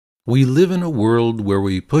We live in a world where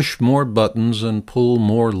we push more buttons and pull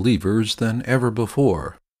more levers than ever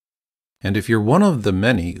before. And if you're one of the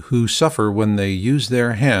many who suffer when they use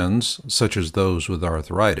their hands, such as those with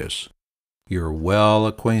arthritis, you're well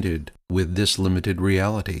acquainted with this limited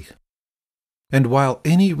reality. And while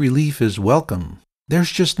any relief is welcome,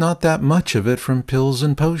 there's just not that much of it from pills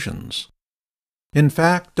and potions. In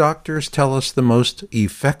fact, doctors tell us the most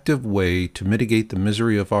effective way to mitigate the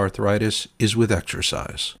misery of arthritis is with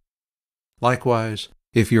exercise. Likewise,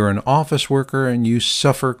 if you're an office worker and you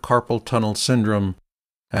suffer carpal tunnel syndrome,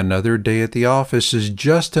 another day at the office is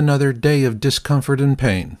just another day of discomfort and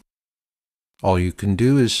pain. All you can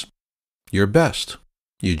do is your best.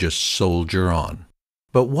 You just soldier on.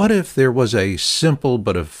 But what if there was a simple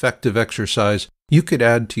but effective exercise you could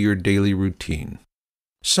add to your daily routine?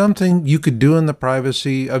 Something you could do in the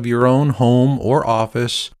privacy of your own home or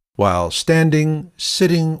office while standing,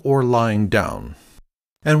 sitting, or lying down.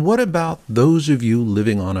 And what about those of you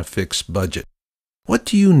living on a fixed budget? What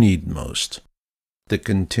do you need most? The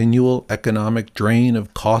continual economic drain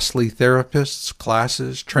of costly therapists,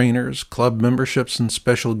 classes, trainers, club memberships, and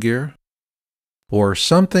special gear? Or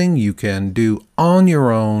something you can do on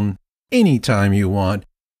your own, anytime you want,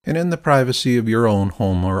 and in the privacy of your own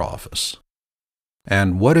home or office?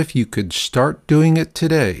 And what if you could start doing it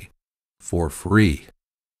today for free?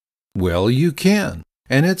 Well, you can,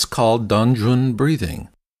 and it's called Danjeon breathing,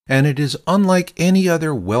 and it is unlike any other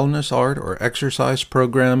wellness art or exercise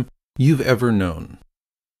program you've ever known.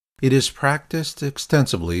 It is practiced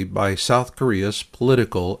extensively by South Korea's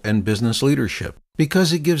political and business leadership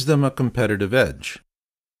because it gives them a competitive edge.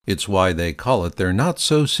 It's why they call it their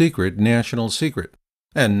not-so-secret national secret,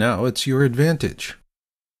 and now it's your advantage.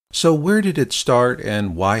 So where did it start,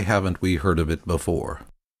 and why haven't we heard of it before?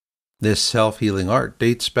 This self-healing art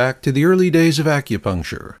dates back to the early days of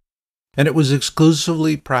acupuncture, and it was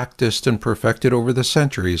exclusively practiced and perfected over the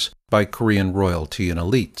centuries by Korean royalty and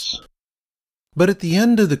elites. But at the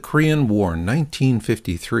end of the Korean War in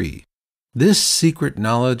 1953, this secret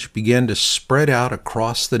knowledge began to spread out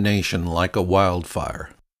across the nation like a wildfire.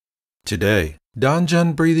 Today,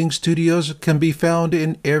 Danjeon breathing studios can be found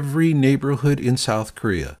in every neighborhood in South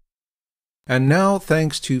Korea. And now,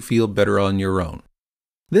 thanks to Feel Better on Your Own,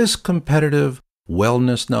 this competitive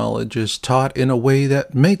wellness knowledge is taught in a way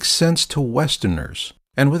that makes sense to Westerners,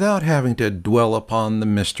 and without having to dwell upon the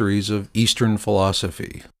mysteries of Eastern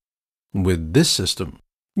philosophy. With this system,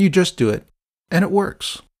 you just do it, and it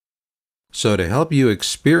works. So to help you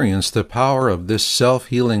experience the power of this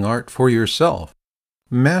self-healing art for yourself,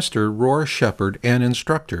 Master Roar Shepherd and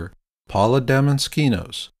instructor Paula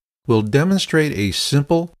Damanskinos will demonstrate a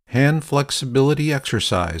simple hand flexibility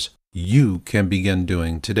exercise you can begin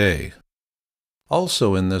doing today.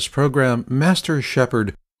 Also in this program, Master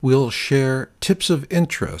Shepherd will share tips of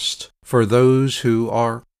interest for those who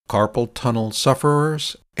are carpal tunnel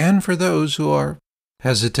sufferers and for those who are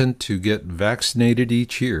hesitant to get vaccinated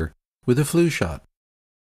each year with a flu shot.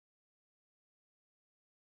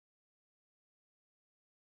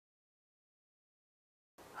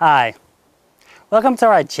 Hi, welcome to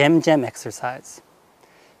our Gem exercise.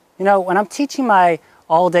 When I'm teaching my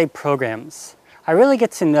all-day programs, I really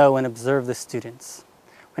get to know and observe the students.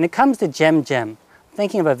 When it comes to Gem, I'm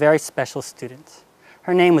thinking of a very special student.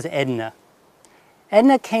 Her name was Edna.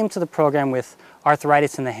 Edna came to the program with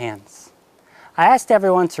arthritis in the hands. I asked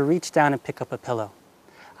everyone to reach down and pick up a pillow.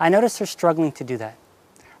 I noticed her struggling to do that.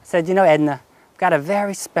 I said, Edna, I've got a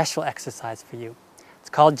very special exercise for you. It's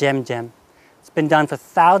called Gem. It's been done for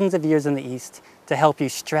thousands of years in the East to help you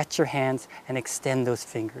stretch your hands and extend those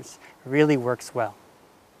fingers. It really works well.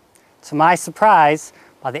 To my surprise,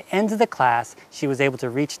 by the end of the class, she was able to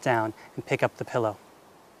reach down and pick up the pillow.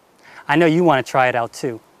 I know you want to try it out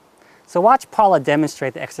too. So watch Paula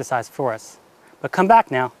demonstrate the exercise for us. But come back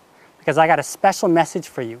now, because I got a special message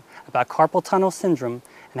for you about carpal tunnel syndrome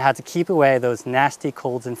and how to keep away those nasty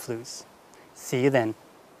colds and flus. See you then.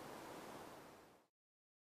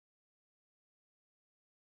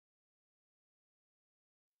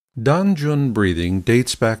 Danjeon breathing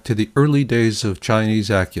dates back to the early days of Chinese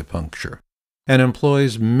acupuncture and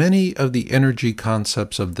employs many of the energy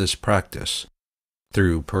concepts of this practice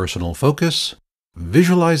through personal focus,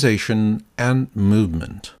 visualization, and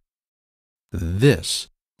movement. This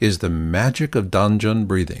is the magic of Danjeon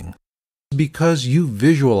breathing. Because you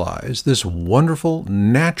visualize this wonderful,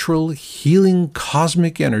 natural, healing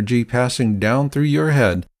cosmic energy passing down through your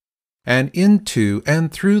head and into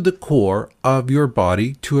and through the core of your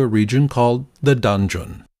body to a region called the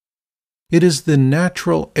Danjeon. It is the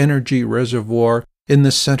natural energy reservoir in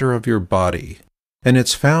the center of your body, and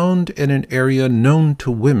it's found in an area known to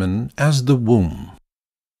women as the womb.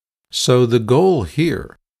 So the goal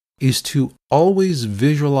here is to always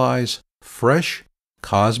visualize fresh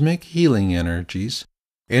cosmic healing energies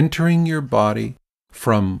entering your body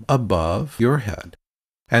from above your head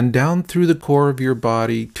and down through the core of your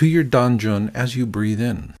body to your Danjeon as you breathe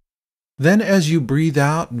in. Then as you breathe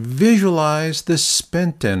out, visualize the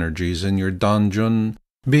spent energies in your Danjeon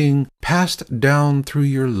being passed down through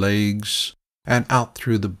your legs and out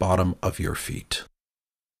through the bottom of your feet.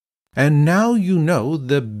 And now you know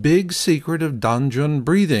the big secret of Danjeon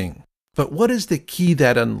breathing. But what is the key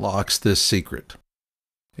that unlocks this secret?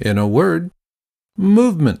 In a word,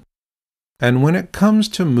 movement. And when it comes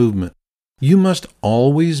to movement, you must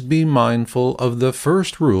always be mindful of the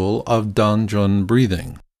first rule of Danjeon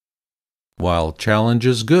breathing. While challenge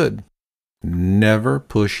is good, never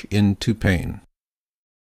push into pain.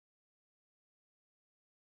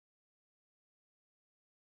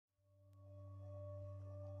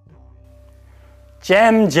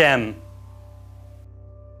 Gem.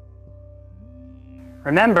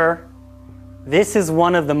 Remember, this is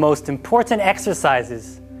one of the most important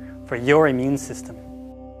exercises for your immune system.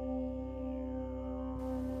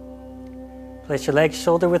 Place your legs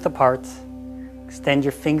shoulder-width apart. Extend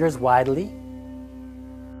your fingers widely.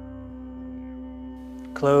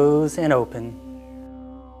 Close and open.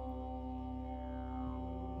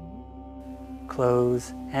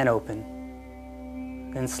 Close and open.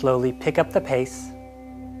 Then slowly pick up the pace.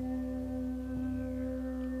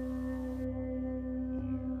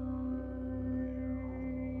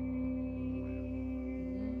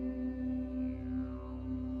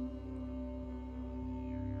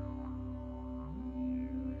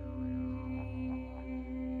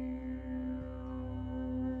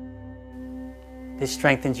 This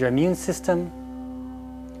strengthens your immune system,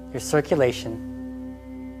 your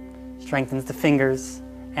circulation, strengthens the fingers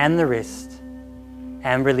and the wrist,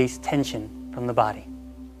 and release tension from the body.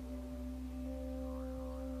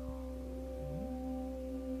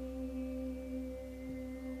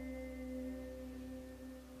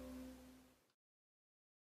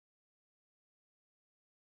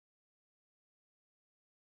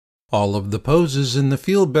 All of the poses in the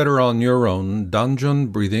Feel Better on Your Own Danjeon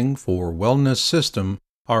Breathing for Wellness system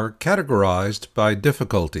are categorized by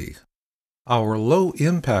difficulty. Our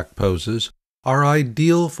low-impact poses are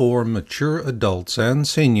ideal for mature adults and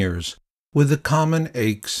seniors with the common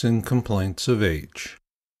aches and complaints of age.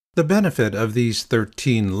 The benefit of these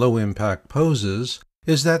 13 low-impact poses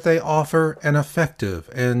is that they offer an effective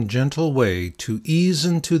and gentle way to ease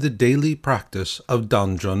into the daily practice of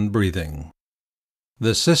Danjeon breathing.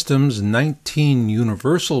 The system's 19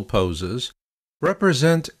 universal poses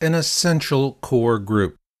represent an essential core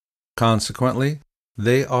group. Consequently,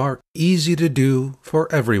 they are easy to do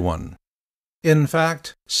for everyone. In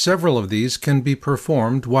fact, several of these can be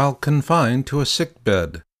performed while confined to a sick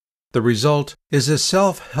bed. The result is a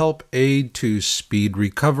self-help aid to speed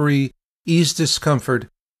recovery, ease discomfort,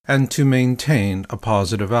 and to maintain a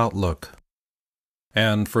positive outlook.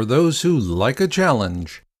 And for those who like a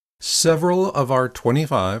challenge, several of our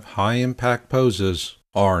 25 high-impact poses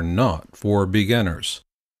are not for beginners.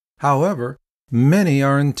 However, many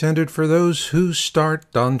are intended for those who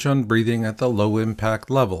start Danjeon breathing at the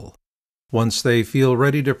low-impact level. Once they feel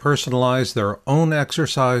ready to personalize their own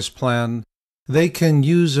exercise plan, they can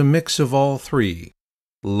use a mix of all three: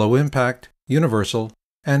 low-impact, universal,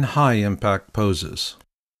 and high-impact poses.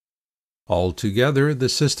 Altogether, the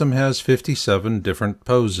system has 57 different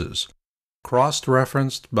poses,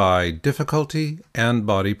 cross-referenced by difficulty and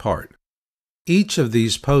body part. Each of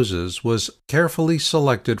these poses was carefully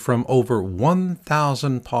selected from over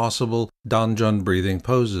 1,000 possible Danjeon breathing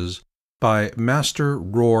poses by Master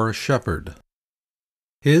Roar Shepherd.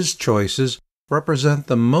 His choices represent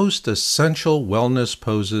the most essential wellness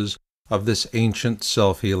poses of this ancient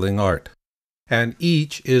self-healing art, and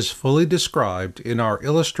each is fully described in our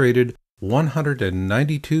illustrated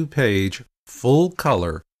 192-page,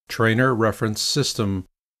 full-color Trainer Reference System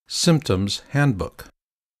Symptoms Handbook.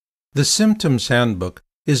 The Symptoms Handbook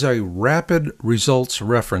is a rapid results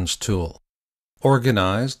reference tool.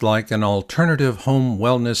 Organized like an alternative home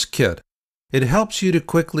wellness kit, it helps you to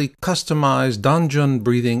quickly customize Danjeon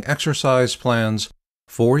breathing exercise plans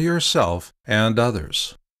for yourself and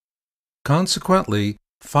others. Consequently,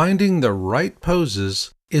 finding the right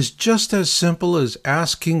poses is just as simple as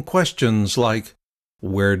asking questions like,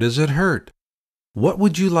 where does it hurt? What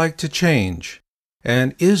would you like to change?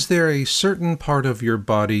 And is there a certain part of your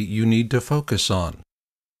body you need to focus on?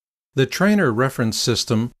 The Trainer Reference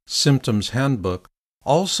System Symptoms Handbook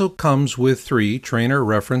also comes with 3 Trainer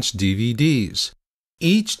Reference DVDs,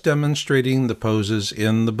 each demonstrating the poses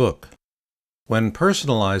in the book. When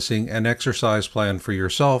personalizing an exercise plan for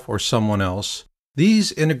yourself or someone else,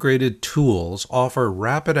 these integrated tools offer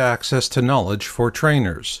rapid access to knowledge for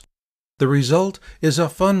trainers. The result is a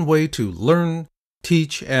fun way to learn,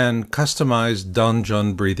 teach, and customize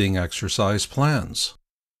Danjeon breathing exercise plans.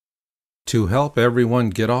 To help everyone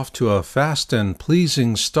get off to a fast and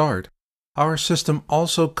pleasing start, our system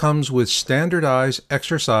also comes with standardized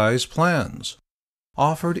exercise plans,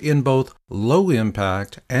 offered in both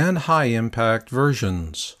low-impact and high-impact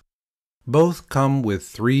versions. Both come with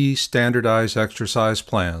 3 standardized exercise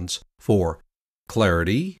plans for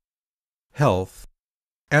clarity, health,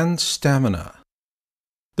 and stamina.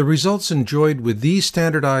 The results enjoyed with these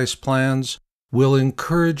standardized plans will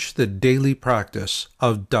encourage the daily practice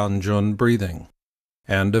of Danjeon breathing.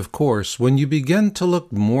 And of course, when you begin to look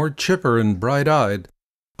more chipper and bright-eyed,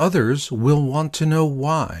 others will want to know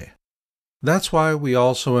why. That's why we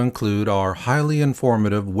also include our highly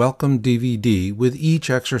informative welcome DVD with each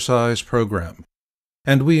exercise program,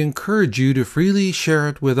 and we encourage you to freely share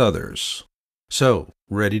it with others. So,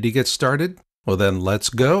 ready to get started? Well then, let's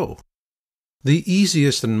go! The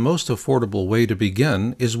easiest and most affordable way to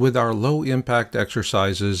begin is with our Low Impact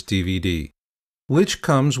Exercises DVD, which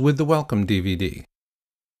comes with the welcome DVD.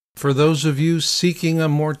 For those of you seeking a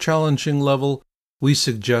more challenging level, we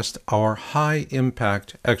suggest our High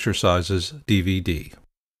Impact Exercises DVD.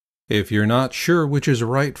 If you're not sure which is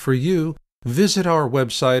right for you, visit our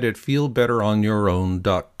website at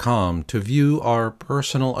feelbetteronyourown.com to view our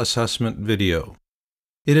personal assessment video.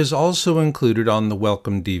 It is also included on the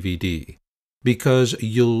welcome DVD, because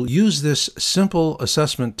you'll use this simple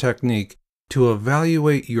assessment technique to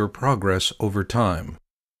evaluate your progress over time.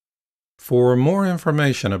 For more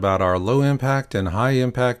information about our low-impact and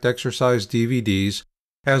high-impact exercise DVDs,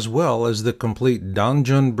 as well as the complete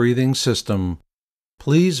Danjeon breathing system,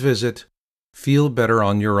 please visit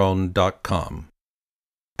feelbetteronyourown.com.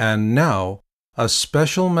 And now, a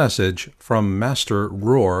special message from Master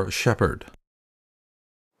Roar Shepherd.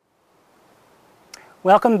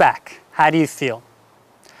 Welcome back. How do you feel?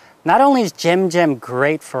 Not only is Gem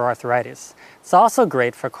great for arthritis, it's also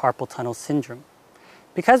great for carpal tunnel syndrome.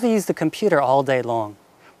 Because we use the computer all day long,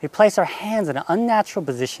 we place our hands in an unnatural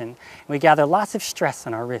position and we gather lots of stress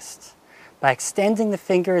on our wrists. By extending the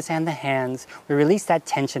fingers and the hands, we release that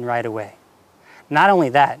tension right away. Not only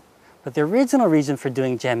that, but the original reason for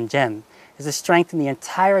doing Gem is to strengthen the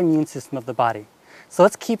entire immune system of the body. So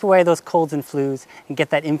let's keep away those colds and flus and get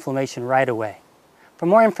that inflammation right away. For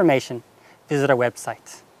more information, visit our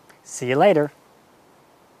website. See you later.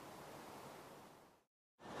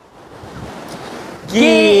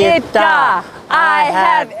 Gita, I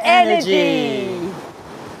have energy.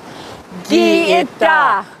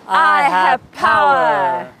 Gita, I have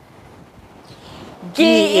power.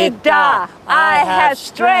 Gita, I have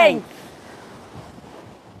strength.